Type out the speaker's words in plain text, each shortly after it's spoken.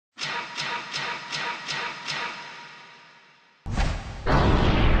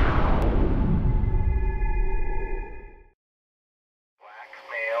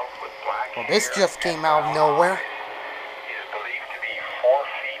This just came out of nowhere. He is believed to be 4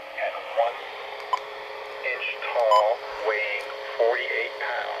 feet and 1 inch tall, weighing 48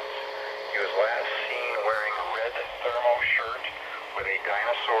 pounds. He was last seen wearing a red thermo shirt with a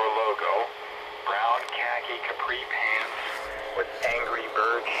dinosaur logo, brown khaki capri pants with Angry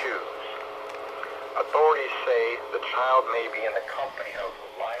Bird shoes. Authorities say the child may be in the company of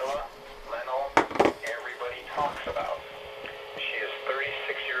Lila Leno, everybody talks about. She is 36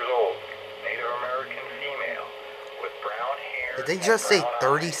 years old, Native American female, with brown hair. Did they just say and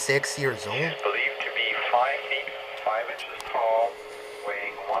 36 years old? She is believed to be 5 feet 5 inches tall,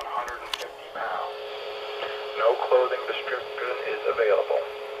 weighing 150 pounds. No clothing description is available.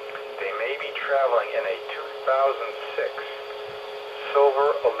 They may be traveling in a 2006 silver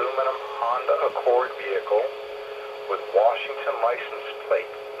aluminum Honda Accord vehicle with Washington license plate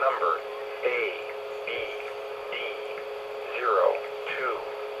number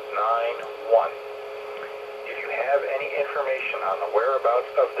ABD0291. If you have any information on the whereabouts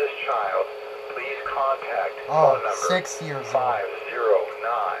of this child, please contact phone number 6 years old.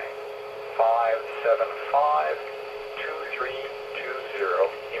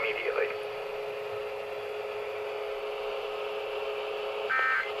 509-575-2320 immediately.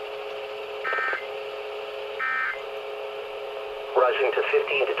 Rising to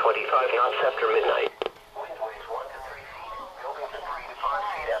 15 to 25 knots after midnight. Wind waves 1 to 3 feet. Buildings at 3 to 5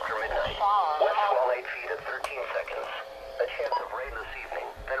 feet after midnight. West swell 8 feet at 13 seconds. A chance of rain this evening,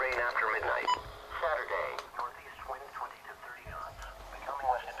 then rain after midnight. Saturday, northeast wind 20 to 30 knots. Becoming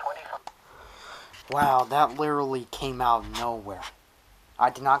west at 25. Wow, that literally came out of nowhere.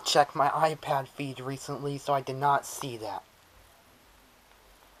 I did not check my iPad feed recently, so I did not see that.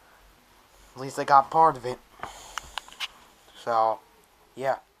 At least I got part of it. So,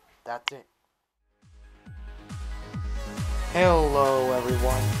 yeah, that's it. Hello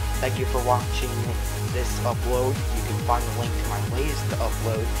everyone, thank you for watching this upload. You can find a link to my latest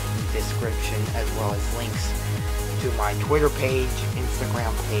upload in the description, as well as links to my Twitter page,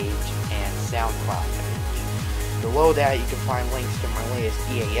 Instagram page, and SoundCloud page. Below that you can find links to my latest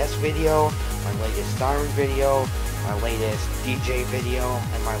EAS video, my latest siren video, my latest DJ video,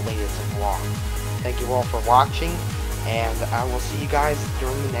 and my latest vlog. Thank you all for watching, and I will see you guys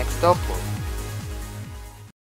during the next upload.